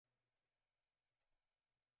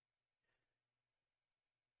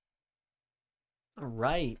All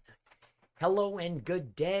right. Hello and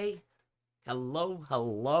good day. Hello,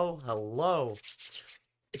 hello, hello.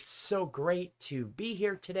 It's so great to be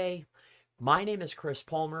here today. My name is Chris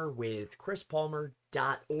Palmer with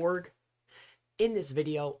chrispalmer.org. In this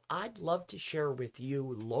video, I'd love to share with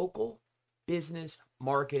you local business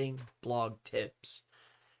marketing blog tips.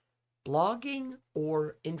 Blogging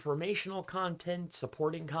or informational content,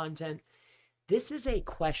 supporting content, this is a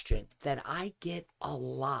question that I get a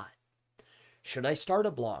lot. Should I start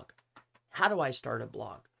a blog? How do I start a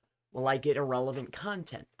blog? Will I get irrelevant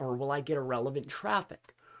content or will I get irrelevant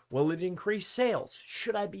traffic? Will it increase sales?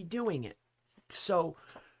 Should I be doing it? So,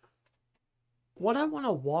 what I want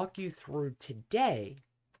to walk you through today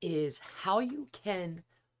is how you can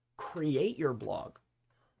create your blog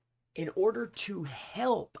in order to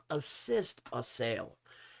help assist a sale.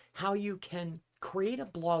 How you can create a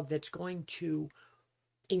blog that's going to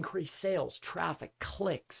increase sales, traffic,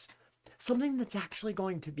 clicks, something that's actually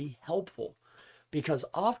going to be helpful. Because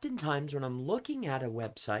oftentimes when I'm looking at a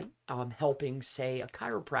website, I'm helping, say, a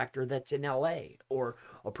chiropractor that's in LA, or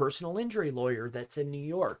a personal injury lawyer that's in New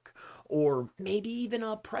York, or maybe even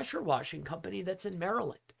a pressure washing company that's in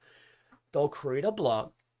Maryland. They'll create a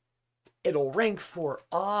blog. It'll rank for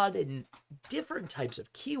odd and different types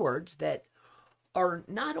of keywords that are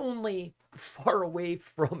not only far away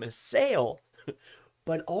from a sale,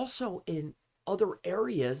 but also in other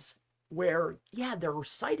areas where, yeah, their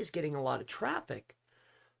site is getting a lot of traffic,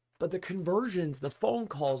 but the conversions, the phone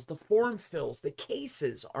calls, the form fills, the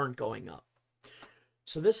cases aren't going up.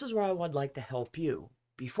 So this is where I would like to help you.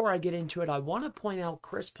 Before I get into it, I want to point out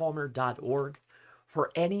chrispalmer.org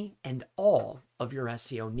for any and all of your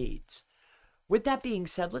SEO needs. With that being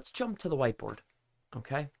said, let's jump to the whiteboard,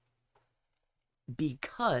 okay?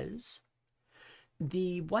 Because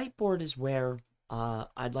the whiteboard is where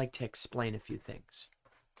I'd like to explain a few things.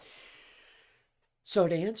 So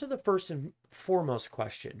to answer the first and foremost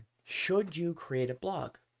question, should you create a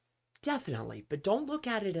blog? Definitely, but don't look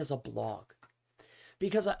at it as a blog,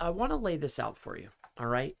 because I want to lay this out for you, all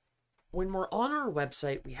right? When we're on our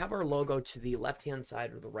website, we have our logo to the left-hand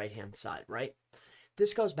side or the right-hand side, right?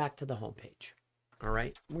 This goes back to the homepage, all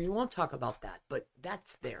right? We won't talk about that, but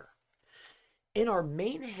that's there. In our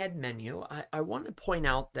main head menu, I want to point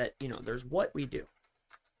out that, there's what we do,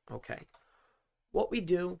 okay? What we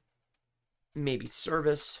do, maybe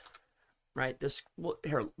service, right?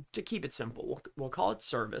 Here, to keep it simple, we'll call it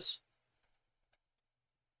service.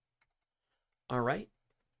 All right.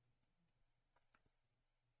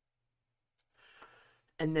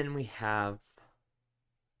 And then we have,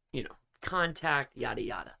 contact, yada,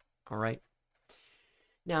 yada. All right.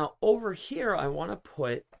 Now over here, I want to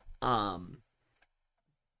put,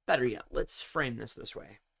 better yet, let's frame this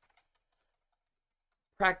way.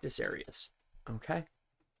 Practice areas. Okay.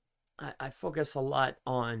 I focus a lot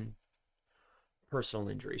on personal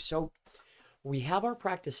injury. So we have our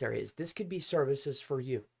practice areas. This could be services for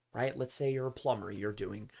you, right? Let's say you're a plumber, you're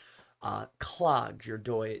doing clogs, you're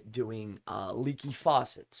doing leaky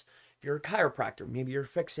faucets. If you're a chiropractor, maybe you're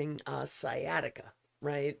fixing sciatica,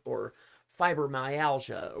 right? Or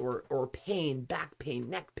fibromyalgia, or pain, back pain,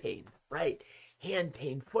 neck pain, right? Hand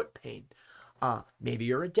pain, foot pain. Maybe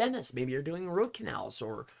you're a dentist, maybe you're doing root canals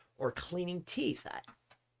or cleaning teeth.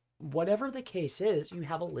 Whatever the case is, you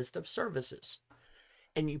have a list of services.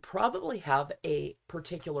 And you probably have a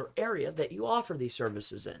particular area that you offer these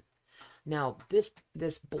services in. Now, this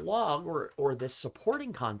blog or this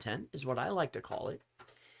supporting content is what I like to call it.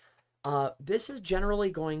 This is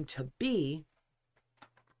generally going to be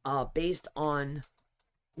based on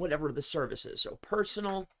whatever the service is. So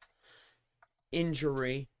personal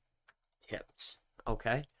injury tips,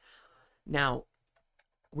 okay? Now,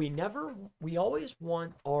 we always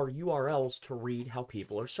want our URLs to read how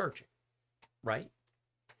people are searching, right?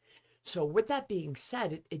 So with that being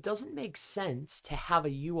said, it doesn't make sense to have a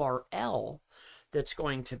URL that's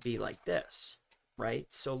going to be like this, right?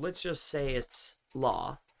 So let's just say it's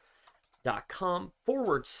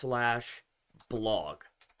law.com/blog,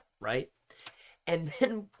 right? And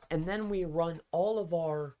then we run all of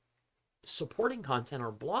our supporting content,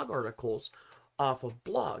 our blog articles, off of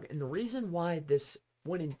blog. And the reason why this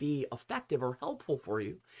wouldn't be effective or helpful for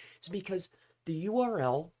you is because the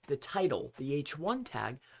URL, the title, the H1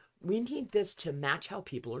 tag, we need this to match how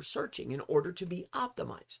people are searching in order to be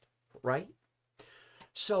optimized, right?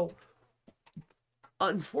 So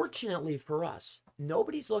unfortunately for us,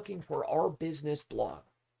 nobody's looking for our business blog.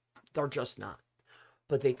 They're just not.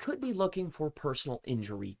 But they could be looking for personal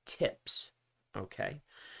injury tips, okay?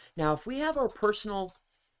 Now, if we have our personal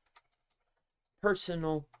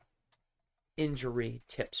injury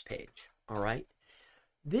tips page, all right?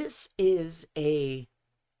 This is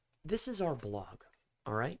our blog.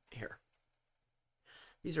 All right, here.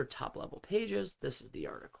 These are top level pages. This is the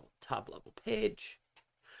article, top level page.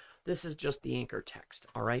 This is just the anchor text.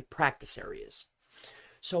 All right, practice areas.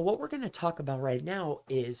 So what we're going to talk about right now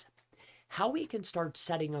is how we can start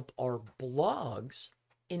setting up our blogs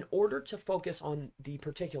in order to focus on the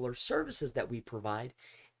particular services that we provide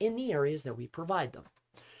in the areas that we provide them.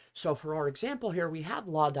 So for our example here, we have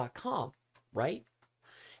law.com, right?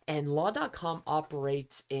 And law.com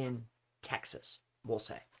operates in Texas, we'll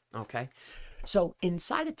say, okay? So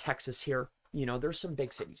inside of Texas here, you know, there's some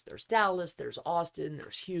big cities. There's Dallas, there's Austin,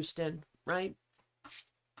 there's Houston, right?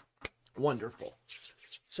 Wonderful.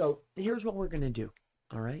 So here's what we're going to do,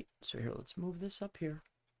 all right? So here, let's move this up here.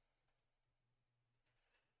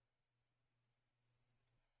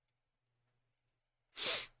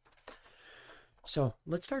 So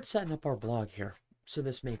let's start setting up our blog here so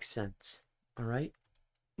this makes sense, all right?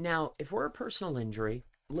 Now, if we're a personal injury,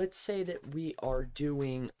 let's say that we are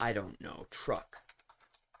doing, I don't know, truck.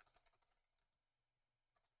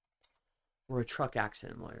 We're a truck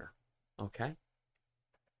accident lawyer, okay?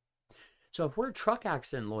 So if we're a truck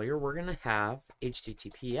accident lawyer, we're going to have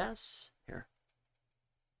HTTPS here.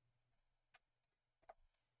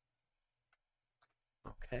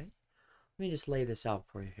 Okay. Let me just lay this out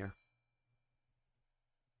for you here.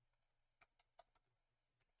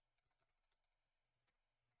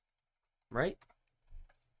 Right?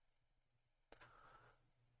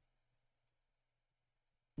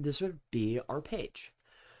 This would be our page.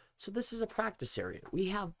 So this is a practice area.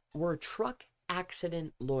 We're a truck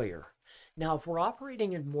accident lawyer. Now, if we're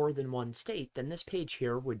operating in more than one state, then this page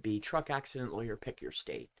here would be truck accident lawyer, pick your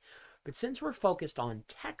state. But since we're focused on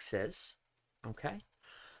Texas, okay,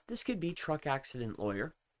 this could be truck accident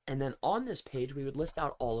lawyer. And then on this page, we would list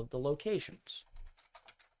out all of the locations.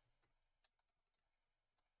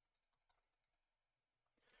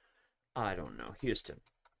 I don't know, Houston.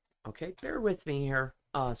 Okay, bear with me here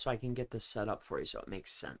so I can get this set up for you so it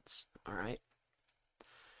makes sense. All right.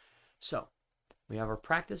 So we have our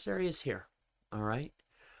practice areas here. All right.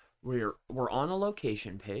 We're on a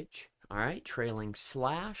location page. All right. Trailing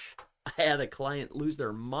slash. I had a client lose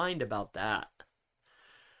their mind about that.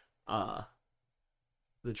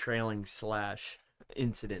 The trailing slash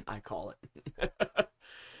incident, I call it.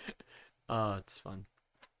 It's fun.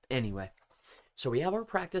 Anyway. So we have our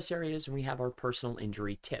practice areas and we have our personal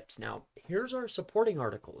injury tips. Now, here's our supporting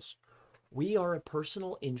articles. We are a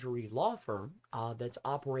personal injury law firm that's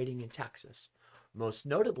operating in Texas. Most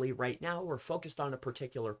notably, right now, we're focused on a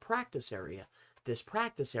particular practice area. This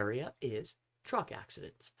practice area is truck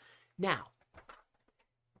accidents. Now,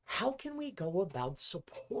 how can we go about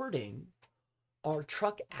supporting our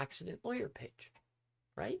truck accident lawyer page?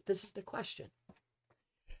 Right? This is the question.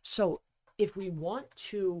 So, if we want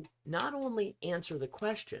to not only answer the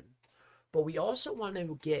question, but we also want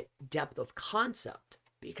to get depth of concept,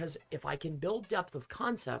 because if I can build depth of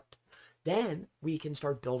concept, then we can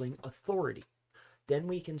start building authority. Then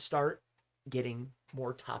we can start getting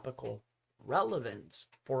more topical relevance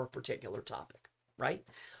for a particular topic, right?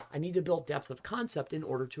 I need to build depth of concept in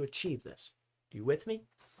order to achieve this. You with me?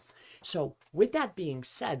 So with that being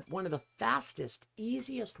said, one of the fastest,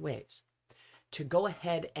 easiest ways to go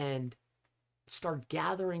ahead and start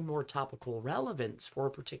gathering more topical relevance for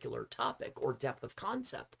a particular topic or depth of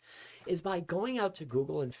concept is by going out to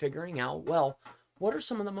Google and figuring out, well, what are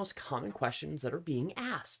some of the most common questions that are being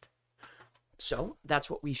asked? So that's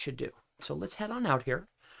what we should do. So let's head on out here.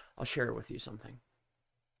 I'll share with you something.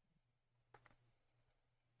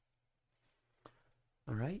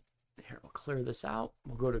 All right, here, we'll clear this out.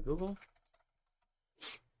 We'll go to Google.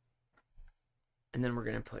 And then we're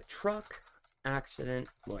going to put truck accident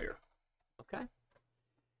lawyer. Okay.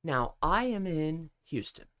 Now, I am in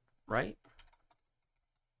Houston, right?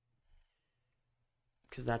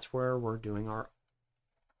 Because that's where we're doing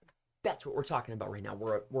that's what we're talking about right now.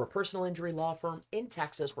 We're a personal injury law firm in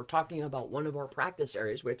Texas. We're talking about one of our practice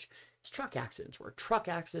areas, which is truck accidents. We're a truck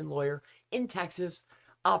accident lawyer in Texas,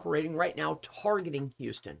 operating right now, targeting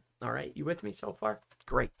Houston. All right, you with me so far?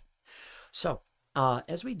 Great. So,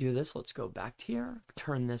 as we do this, let's go back here,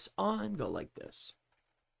 turn this on, go like this.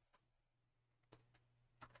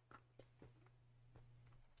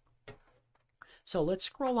 So let's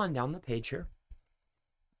scroll on down the page here.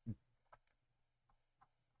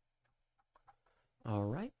 All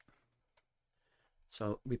right.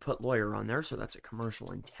 So we put lawyer on there, so that's a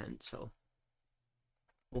commercial intent. So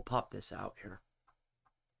we'll pop this out here.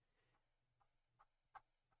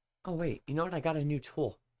 Oh, wait, you know what? I got a new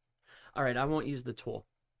tool. All right, I won't use the tool.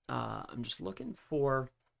 I'm just looking for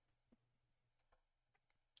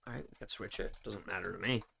All right, we can switch it. Doesn't matter to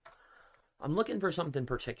me. I'm looking for something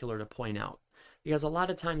particular to point out because a lot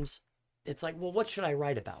of times it's like, well, what should I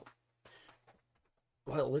write about?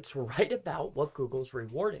 Well, let's write about what Google's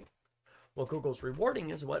rewarding. What Google's rewarding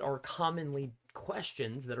is what are commonly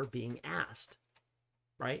questions that are being asked,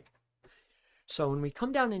 right? So when we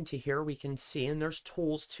come down into here, we can see, and there's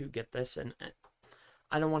tools to get this, and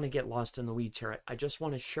I don't want to get lost in the weeds here. I just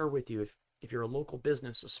want to share with you if you're a local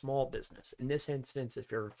business, a small business, in this instance, if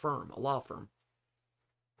you're a firm, a law firm,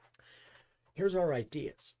 here's our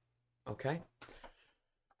ideas, okay?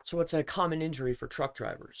 So what's a common injury for truck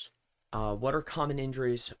drivers? What are common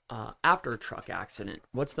injuries after a truck accident?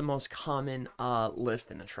 What's the most common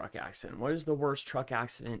lift in a truck accident? What is the worst truck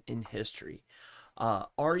accident in history?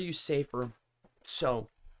 Are you safer? So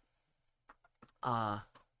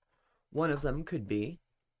one of them could be,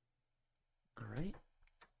 all right,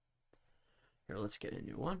 here, let's get a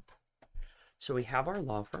new one. So we have our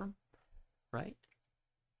law firm, right?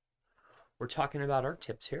 We're talking about our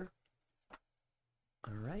tips here.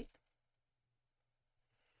 All right.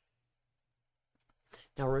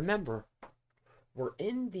 Now remember, we're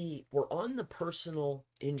on the personal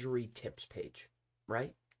injury tips page,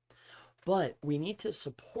 right? But we need to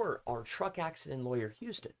support our truck accident lawyer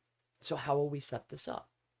Houston. So how will we set this up?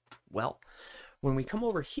 Well, when we come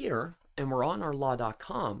over here and we're on our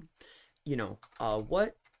law.com,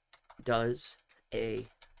 what does a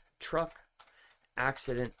truck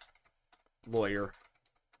accident lawyer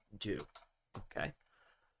do? Okay.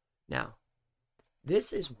 Now,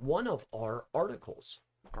 this is one of our articles,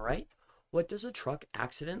 all right? What does a truck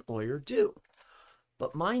accident lawyer do?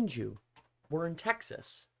 But mind you, we're in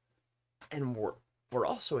Texas, and we're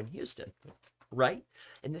also in Houston, right?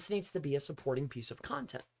 And this needs to be a supporting piece of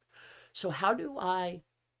content. So how do I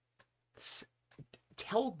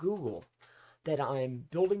tell Google that I'm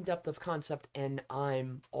building depth of concept and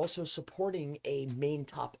I'm also supporting a main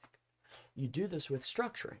topic? You do this with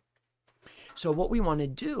structuring. So what we want to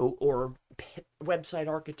do, or website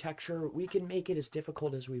architecture, we can make it as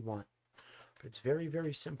difficult as we want. But it's very,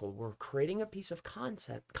 very simple. We're creating a piece of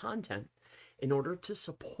content in order to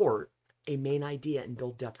support a main idea and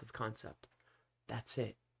build depth of concept. That's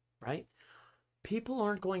it, right? People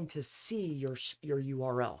aren't going to see your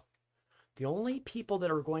URL. The only people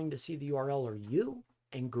that are going to see the URL are you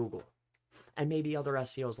and Google, and maybe other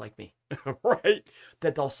SEOs like me, right?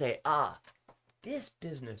 That they'll say, this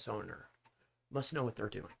business owner must know what they're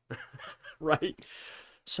doing, right?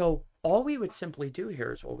 So all we would simply do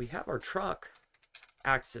here is, well, we have our truck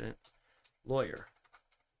accident lawyer,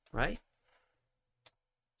 right?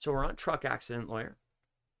 So we're on truck accident lawyer.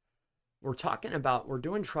 We're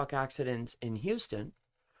doing truck accidents in Houston.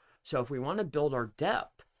 So if we want to build our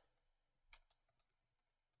depth,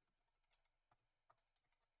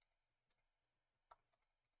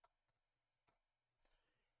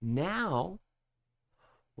 now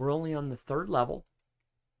we're only on the third level,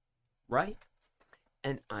 right?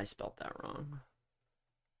 And I spelled that wrong.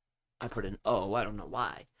 I put an O, I don't know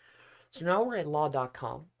why. So now we're at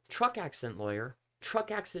law.com, truck accident lawyer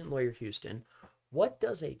Houston. What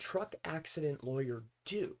does a truck accident lawyer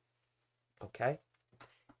do? Okay.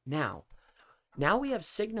 Now we have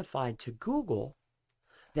signified to Google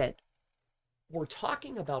that we're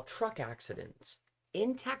talking about truck accidents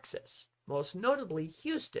in Texas, most notably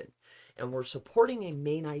Houston, and we're supporting a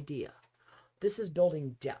main idea. This is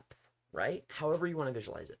building depth, right? However you want to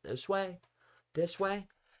visualize it. This way.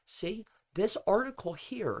 See, this article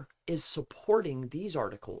here is supporting these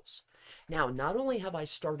articles. Now, not only have I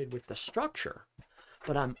started with the structure,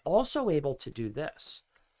 but I'm also able to do this.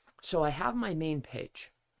 So I have my main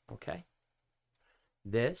page, okay?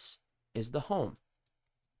 This is the home,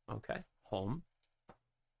 okay? Home.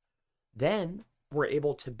 Then we're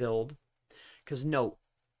able to build, because note,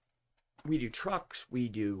 we do trucks, we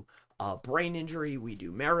do brain injury, we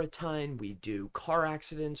do maritime, we do car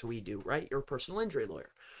accidents, we do, right, your personal injury lawyer.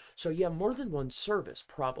 So you have more than one service,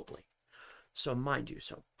 probably. So mind you,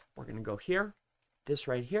 so we're going to go here. This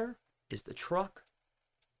right here is the truck.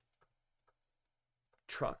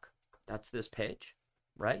 That's this page,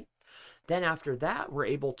 right? Then after that, we're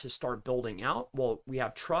able to start building out. Well, we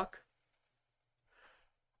have truck,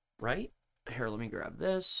 right? Here, let me grab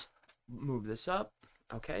this, move this up.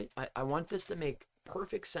 Okay, I want this to make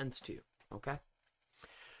perfect sense to you, okay?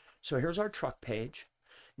 So here's our truck page.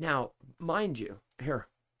 Now, mind you, here,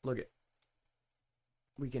 look at,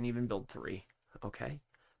 we can even build 3, okay?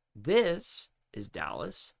 This is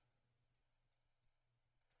Dallas,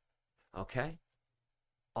 okay?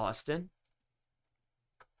 Austin.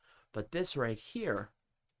 But this right here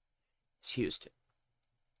is Houston,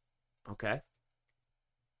 okay?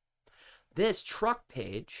 This truck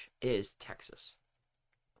page is Texas,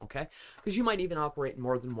 okay? Because you might even operate in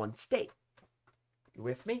more than one state. You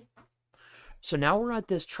with me? So now we're at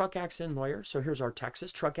this truck accident lawyer. So here's our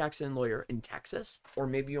Texas truck accident lawyer in Texas, or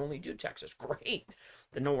maybe you only do Texas. Great.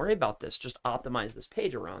 Then don't worry about this. Just optimize this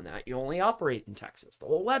page around that. You only operate in Texas. The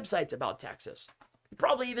whole website's about Texas. You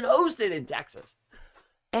probably even hosted in Texas.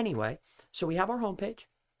 Anyway, so we have our homepage,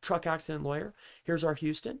 truck accident lawyer. Here's our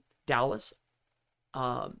Houston, Dallas,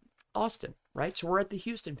 Austin, right? So we're at the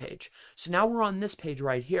Houston page. So now we're on this page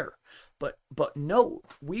right here. But note,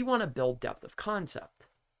 we want to build depth of concept.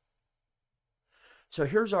 So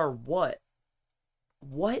here's our what.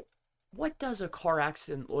 What does a car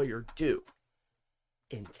accident lawyer do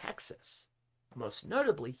in Texas? Most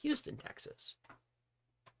notably, Houston, Texas.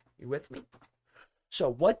 You with me? So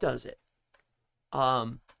what does it?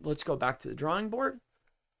 Let's go back to the drawing board,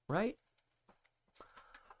 right?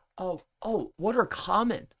 Oh, what are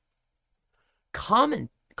common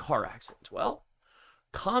car accidents? Well,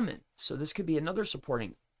 common. So this could be another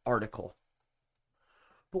supporting article.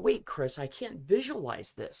 But wait, Chris, I can't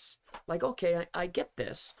visualize this. Like, okay, I get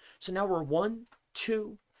this. So now we're 1,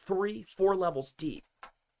 2, 3, 4 levels deep.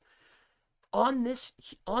 On this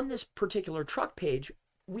particular truck page,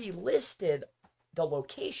 we listed the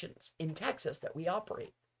locations in Texas that we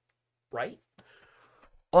operate, right?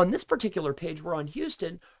 On this particular page, we're on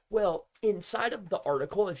Houston. Well, inside of the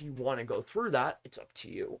article, if you want to go through that, it's up to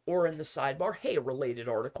you. Or in the sidebar, hey, related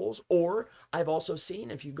articles. Or I've also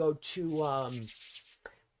seen, if you go to,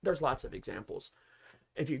 there's lots of examples.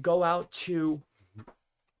 If you go out to,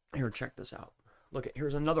 here, check this out. Look,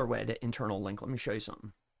 here's another way to internal link. Let me show you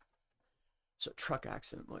something. So truck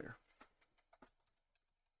accident lawyer.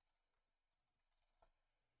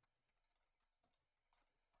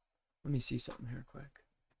 Let me see something here quick.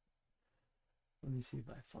 Let me see if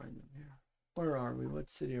I find them here. Where are we? What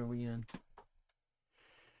city are we in?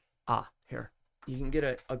 Ah, here. You can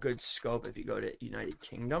get a good scope if you go to United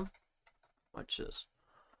Kingdom. Watch this.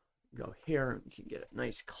 Go here and you can get a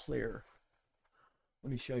nice clear.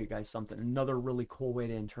 Let me show you guys something. Another really cool way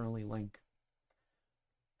to internally link.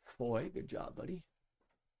 Boy, good job, buddy.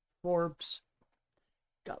 Forbes.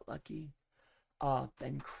 Got lucky.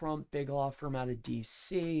 Ben Crump, big law firm out of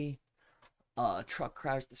DC. Truck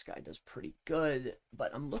crash. This guy does pretty good,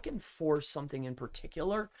 but I'm looking for something in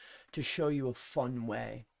particular to show you a fun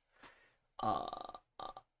way. I'm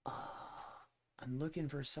looking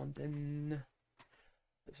for something.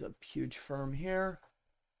 There's a huge firm here.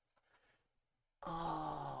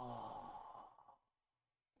 Oh,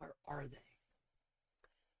 where are they?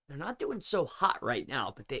 They're not doing so hot right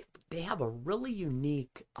now, but they have a really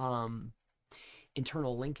unique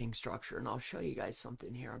internal linking structure, and I'll show you guys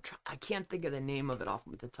something here. I can't think of the name of it off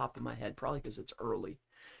the top of my head, probably because it's early.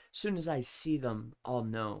 As soon as I see them, I'll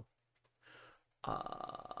know.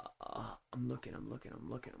 I'm looking.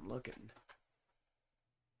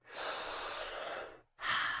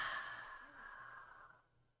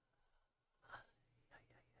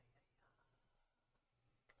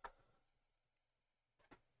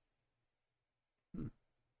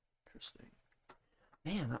 Interesting.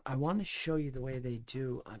 Man, I want to show you the way they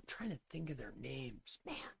do. I'm trying to think of their names.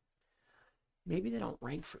 Man, maybe they don't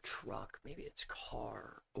rank for truck. Maybe it's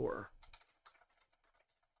car or...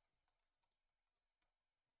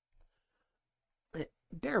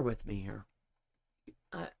 Bear with me here.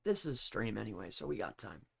 This is stream anyway, so we got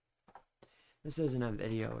time. This isn't a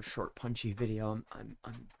video, a short punchy video.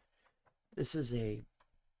 This is a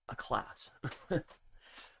class.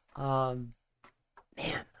 Man,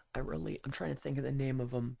 I'm trying to think of the name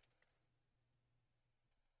of them.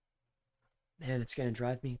 Man, it's gonna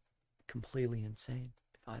drive me completely insane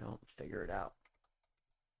if I don't figure it out.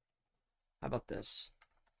 How about this?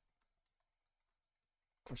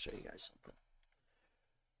 I'll show you guys something.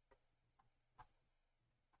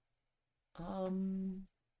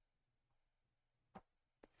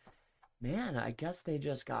 Man, I guess they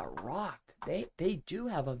just got rocked. They do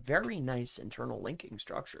have a very nice internal linking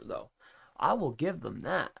structure, though. I will give them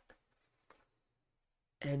that.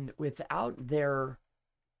 And without their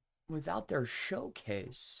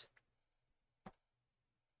showcase,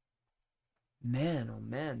 man, oh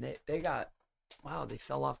man, they got, wow, they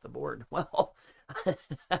fell off the board. Well,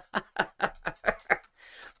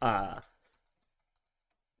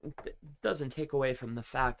 it doesn't take away from the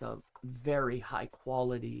fact of very high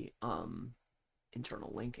quality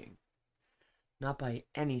internal linking. Not by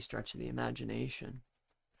any stretch of the imagination.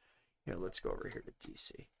 Here, let's go over here to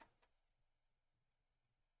DC.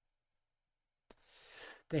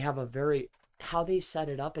 They have a very, how they set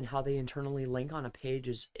it up and how they internally link on a page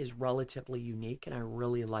is relatively unique, and I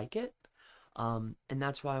really like it. And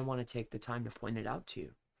that's why I want to take the time to point it out to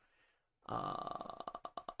you.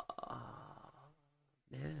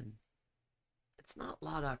 Man, it's not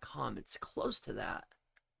law.com. It's close to that.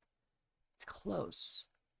 It's close.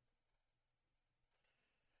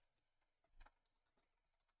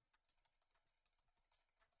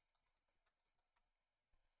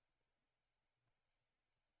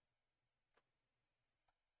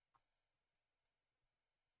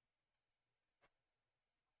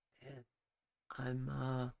 Man,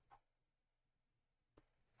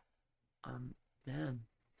 I'm man,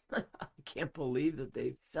 I can't believe that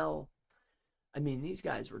they fell. I mean, these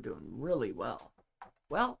guys were doing really well.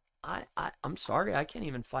 Well, I'm sorry, I can't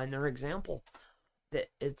even find their example.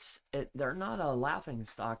 They're not a laughing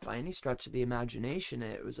stock by any stretch of the imagination.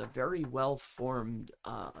 It was a very well formed.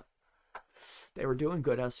 They were doing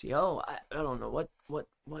good SEO. I don't know what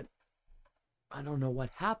I don't know what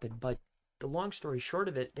happened, but the long story short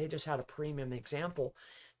of it, they just had a premium example.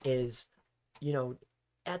 Is, you know,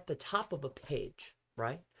 at the top of a page,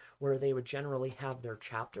 right, where they would generally have their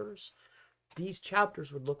chapters. These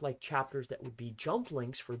chapters would look like chapters that would be jump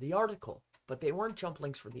links for the article, but they weren't jump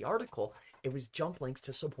links for the article. It was jump links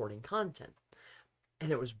to supporting content.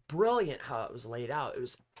 And it was brilliant how it was laid out.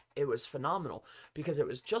 It was phenomenal because it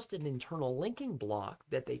was just an internal linking block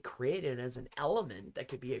that they created as an element that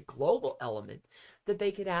could be a global element that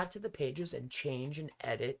they could add to the pages and change and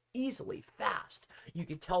edit easily, fast. You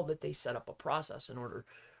could tell that they set up a process in order,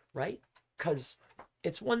 right? Because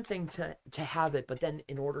it's one thing to have it, but then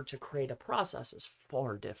in order to create a process is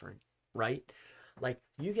far different, right? Like,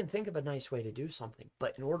 you can think of a nice way to do something,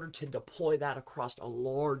 but in order to deploy that across a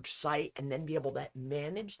large site and then be able to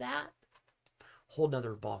manage that, whole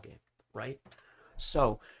nother ballgame, right?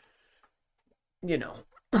 So, you know,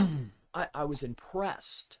 I was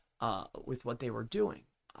impressed with what they were doing.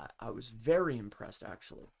 I was very impressed,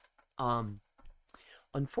 actually.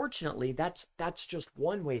 Unfortunately, that's just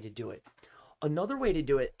one way to do it. Another way to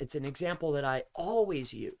do it, it's an example that I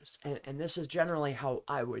always use, and this is generally how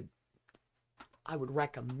I would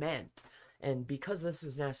recommend. And because this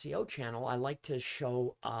is an SEO channel, I like to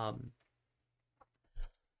show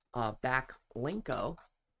Backlinko,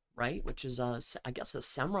 right? Which is I guess a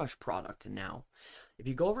SEMrush product now. If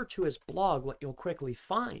you go over to his blog, what you'll quickly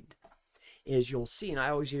find is you'll see, and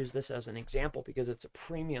I always use this as an example because it's a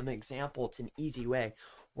premium example. It's an easy way.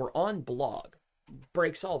 We're on blog,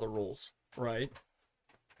 breaks all the rules, right?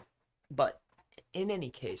 But in any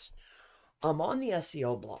case, I'm on the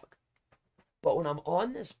SEO blog. But when I'm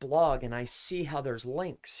on this blog and I see how there's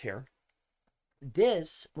links here,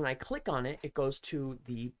 this, when I click on it, it goes to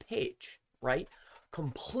the page, right?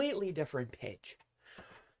 Completely different page.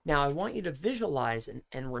 Now I want you to visualize and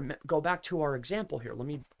go back to our example here. Let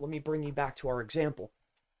me bring you back to our example.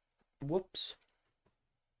 Whoops.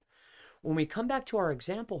 When we come back to our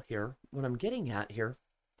example here, what I'm getting at here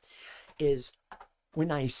is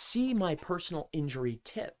when I see my personal injury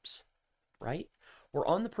tips, right? We're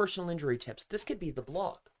on the personal injury tips. This could be the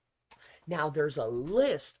blog. Now there's a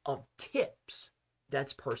list of tips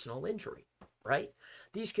that's personal injury, right?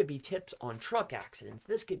 These could be tips on truck accidents.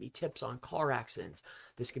 This could be tips on car accidents.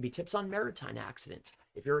 This could be tips on maritime accidents.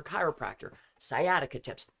 If you're a chiropractor, sciatica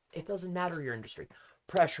tips. It doesn't matter your industry.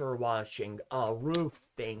 Pressure washing,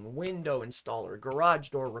 roofing, window installer, garage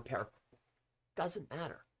door repair. Doesn't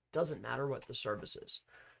matter. Doesn't matter what the service is.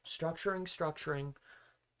 Structuring,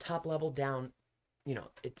 top level, down, you know,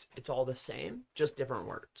 it's all the same, just different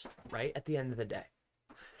words, right? At the end of the day.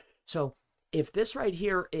 So if this right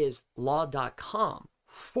here is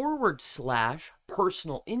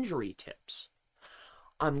law.com/personal injury tips,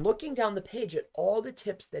 I'm looking down the page at all the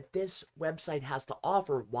tips that this website has to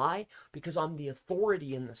offer. Why? Because I'm the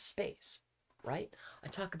authority in the space, right? I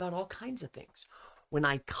talk about all kinds of things. When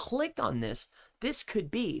I click on this, this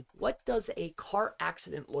could be, what does a car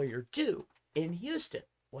accident lawyer do in Houston?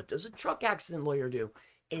 What does a truck accident lawyer do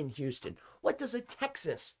in Houston? What does a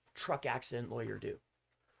Texas truck accident lawyer do?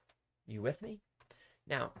 You with me?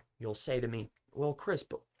 Now, you'll say to me, well, Chris,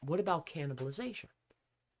 but what about cannibalization?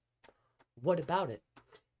 What about it?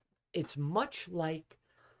 It's much like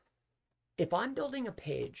if I'm building a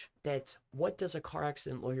page that's what does a car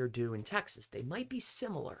accident lawyer do in Texas? They might be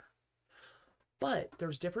similar, but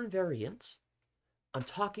there's different variants. I'm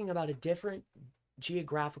talking about a different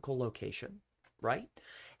geographical location, right?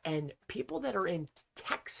 And people that are in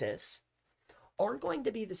Texas aren't going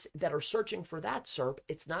to be that are searching for that SERP.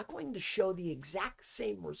 It's not going to show the exact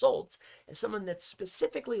same results as someone that's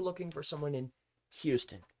specifically looking for someone in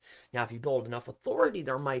Houston. Now, if you build enough authority,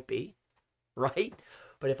 there might be, right?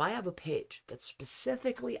 But if I have a page that's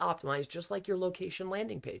specifically optimized, just like your location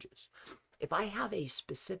landing pages, If I have a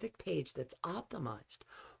specific page that's optimized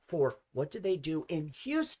for what do they do in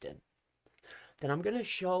Houston, then I'm going to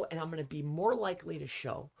show, and I'm going to be more likely to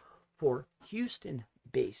show for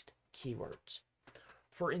Houston-based keywords.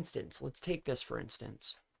 For instance, let's take this for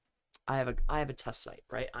instance. I have a test site,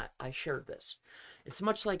 right? I shared this. It's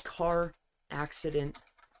much like car accident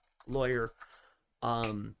lawyer,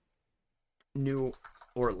 New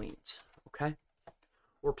Orleans, okay?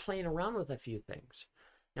 We're playing around with a few things.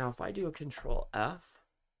 Now, if I do a Control F,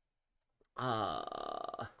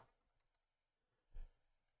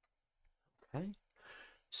 okay.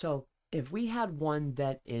 So if we had one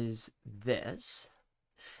that is this,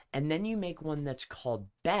 and then you make one that's called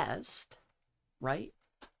best, right?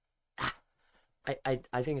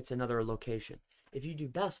 I think it's another location. If you do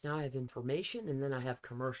best, now I have information, and then I have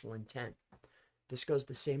commercial intent. This goes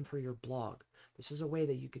the same for your blog. This is a way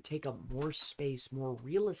that you could take up more space, more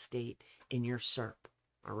real estate in your SERP,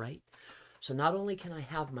 all right? So not only can I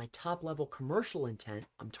have my top level commercial intent,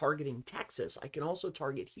 I'm targeting Texas, I can also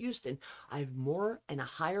target Houston. I have more and a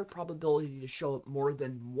higher probability to show up more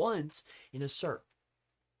than once in a SERP.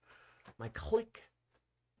 My clicks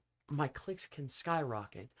can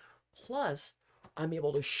skyrocket. Plus, I'm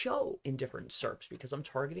able to show in different SERPs because I'm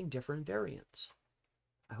targeting different variants.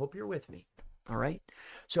 I hope you're with me. All right.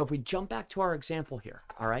 So if we jump back to our example here,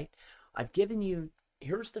 all right, I've given you,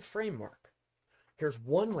 here's the framework. Here's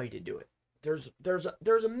one way to do it.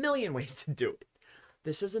 There's a million ways to do it.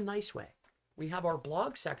 This is a nice way. We have our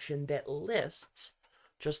blog section that lists,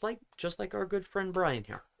 just like our good friend Brian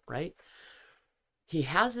here, right? He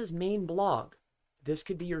has his main blog. This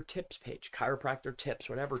could be your tips page, chiropractor tips,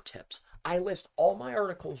 whatever tips. I list all my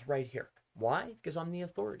articles right here. Why? Because I'm the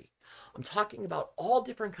authority. I'm talking about all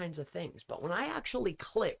different kinds of things. But when I actually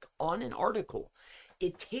click on an article,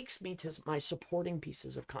 it takes me to my supporting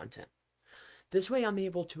pieces of content. This way I'm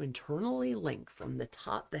able to internally link from the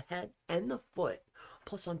top, the head, and the foot.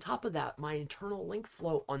 Plus on top of that, my internal link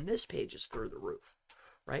flow on this page is through the roof,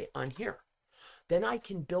 right? On here. Then I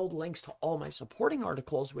can build links to all my supporting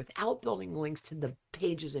articles without building links to the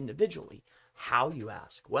pages individually. How, you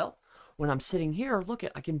ask? Well, when I'm sitting here, look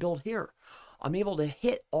at, I can build here. I'm able to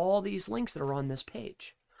hit all these links that are on this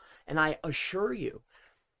page. And I assure you,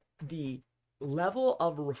 the level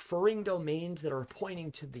of referring domains that are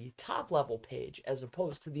pointing to the top level page as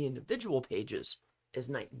opposed to the individual pages is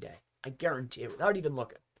night and day. I guarantee it without even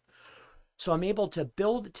looking. So I'm able to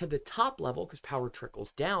build to the top level because power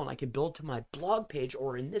trickles down. I can build to my blog page,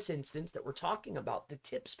 or in this instance that we're talking about, the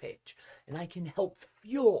tips page. And I can help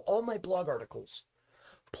fuel all my blog articles.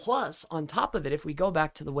 Plus, on top of it, if we go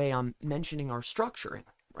back to the way I'm mentioning our structuring,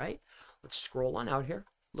 right? Let's scroll on out here.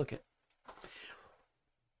 Look at.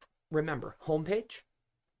 Remember, homepage,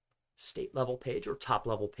 state level page or top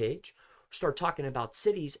level page. Start talking about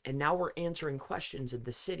cities, and now we're answering questions in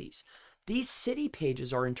the cities. These city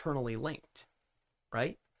pages are internally linked,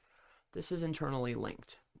 right? This is internally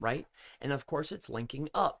linked, right? And of course it's linking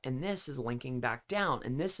up, and this is linking back down,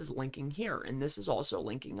 and this is linking here, and this is also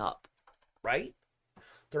linking up, right?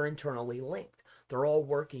 They're internally linked. They're all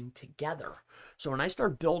working together. So when I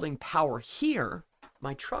start building power here,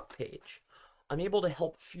 my truck page, I'm able to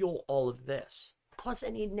help fuel all of this, plus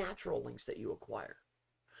any natural links that you acquire,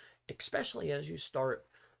 especially as you start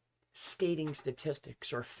stating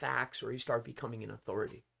statistics or facts, or you start becoming an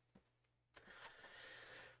authority.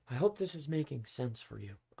 I hope this is making sense for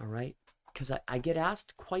you, all right? Because I get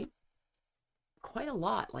asked quite a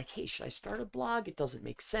lot, like, hey, should I start a blog? It doesn't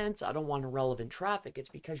make sense. I don't want irrelevant traffic. It's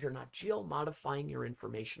because you're not geo-modifying your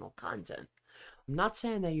informational content. I'm not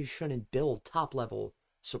saying that you shouldn't build top-level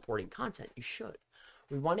supporting content. You should.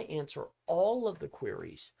 We want to answer all of the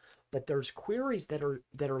queries, but there's queries that are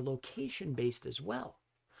location-based as well.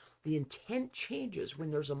 The intent changes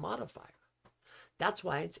when there's a modifier. That's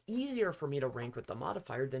why it's easier for me to rank with the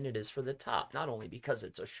modifier than it is for the top. Not only because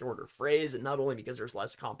it's a shorter phrase, and not only because there's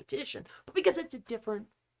less competition, but because it's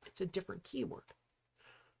a different keyword.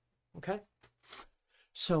 Okay?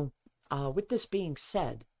 So with this being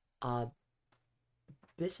said,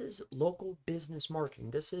 this is local business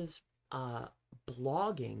marketing. This is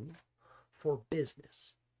blogging for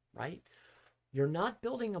business, right? You're not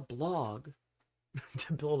building a blog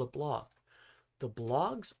to build a blog. The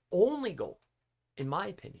blog's only goal, in my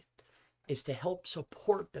opinion, is to help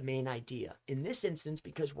support the main idea. In this instance,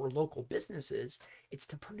 because we're local businesses, it's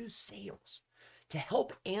to produce sales, to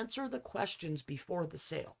help answer the questions before the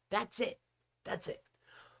sale. That's it. That's it.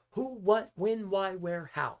 Who, what, when, why,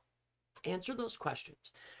 where, how. Answer those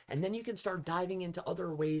questions. And then you can start diving into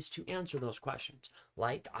other ways to answer those questions.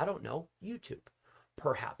 Like, I don't know, YouTube.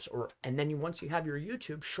 perhaps, and then once you have your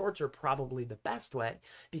YouTube, shorts are probably the best way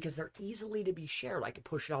because they're easily to be shared. I could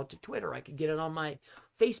push it out to Twitter. I could get it on my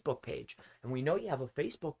Facebook page. And we know you have a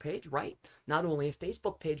Facebook page, right? Not only a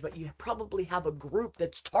Facebook page, but you probably have a group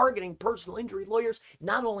that's targeting personal injury lawyers,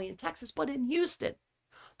 not only in Texas, but in Houston.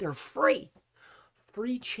 They're free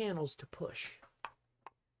channels to push.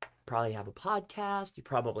 Probably have a podcast, you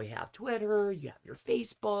probably have Twitter, you have your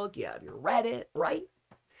Facebook, you have your Reddit, right?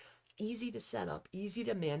 Easy to set up, easy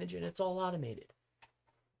to manage, and it's all automated,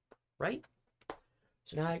 right?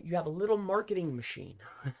 So now you have a little marketing machine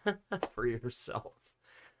for yourself.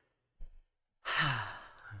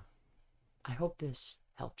 I hope this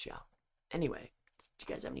helps you out. Anyway, do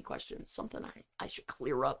you guys have any questions? Something I should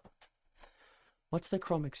clear up? What's the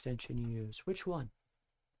Chrome extension you use? Which one?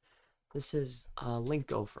 This is Link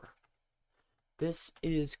Gopher. This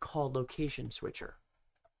is called Location Switcher.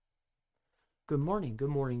 Good morning. Good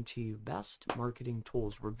morning to you. Best Marketing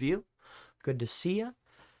Tools Review. Good to see you.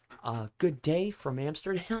 Good day from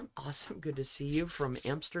Amsterdam. Awesome. Good to see you from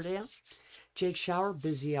Amsterdam. Jake Shower,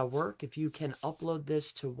 busy at work. If you can upload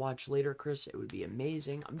this to watch later, Chris, it would be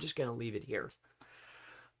amazing. I'm just going to leave it here.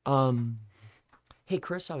 Hey,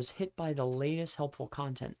 Chris, I was hit by the latest helpful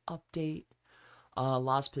content update.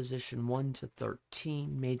 Lost position 1 to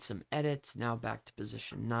 13. Made some edits. Now back to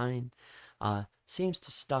position 9. Seems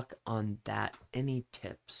to stuck on that. Any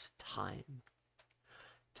tips? Time.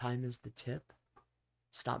 Time is the tip.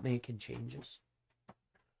 Stop making changes.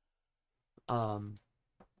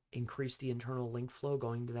 Increase the internal link flow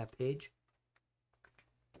going to that page.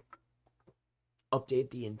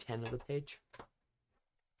 Update the intent of the page.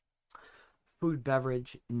 Food,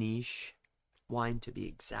 beverage, niche, wine to be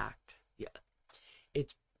exact. Yeah.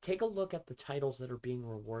 It's take a look at the titles that are being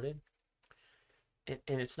rewarded. And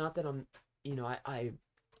it's not that I'm,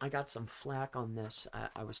 I got some flack on this.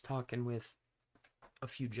 I was talking with a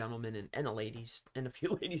few gentlemen and a ladies and a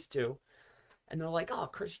few ladies too. And they're like, oh,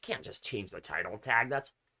 Chris, you can't just change the title tag.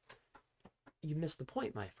 You missed the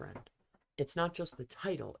point, my friend. It's not just the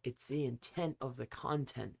title, it's the intent of the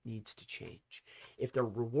content needs to change. If they're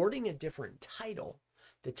rewarding a different title,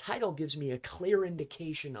 the title gives me a clear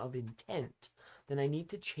indication of intent, then I need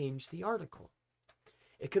to change the article.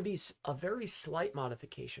 It could be a very slight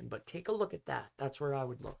modification, but take a look at that. That's where I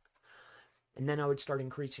would look. And then I would start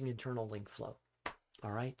increasing internal link flow.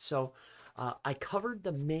 All right, so I covered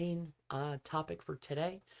the main topic for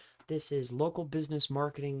today. This is local business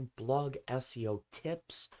marketing blog SEO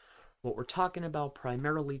tips. What we're talking about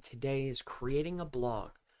primarily today is creating a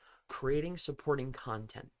blog, creating supporting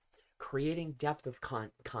content, creating depth of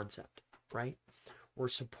concept, right? We're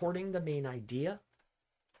supporting the main idea.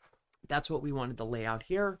 That's what we wanted to lay out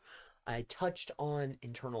here. I touched on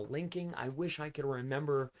internal linking. I wish I could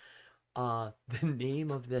remember the name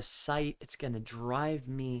of this site. It's going to drive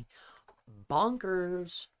me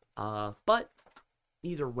bonkers. But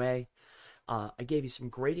either way, I gave you some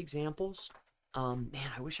great examples. Man,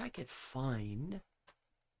 I wish I could find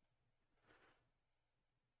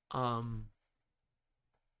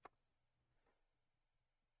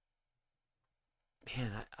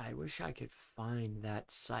man, I wish I could find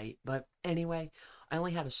that site. But anyway, I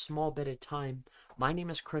only had a small bit of time. My name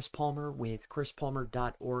is Chris Palmer with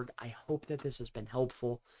chrispalmer.org. I hope that this has been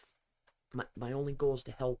helpful. My only goal is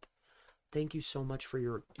to help. Thank you so much for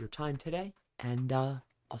your time today, and I'll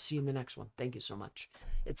see you in the next one. Thank you so much.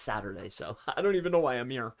 It's Saturday, so I don't even know why I'm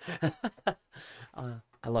here.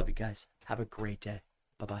 I love you guys. Have a great day.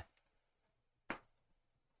 Bye-bye.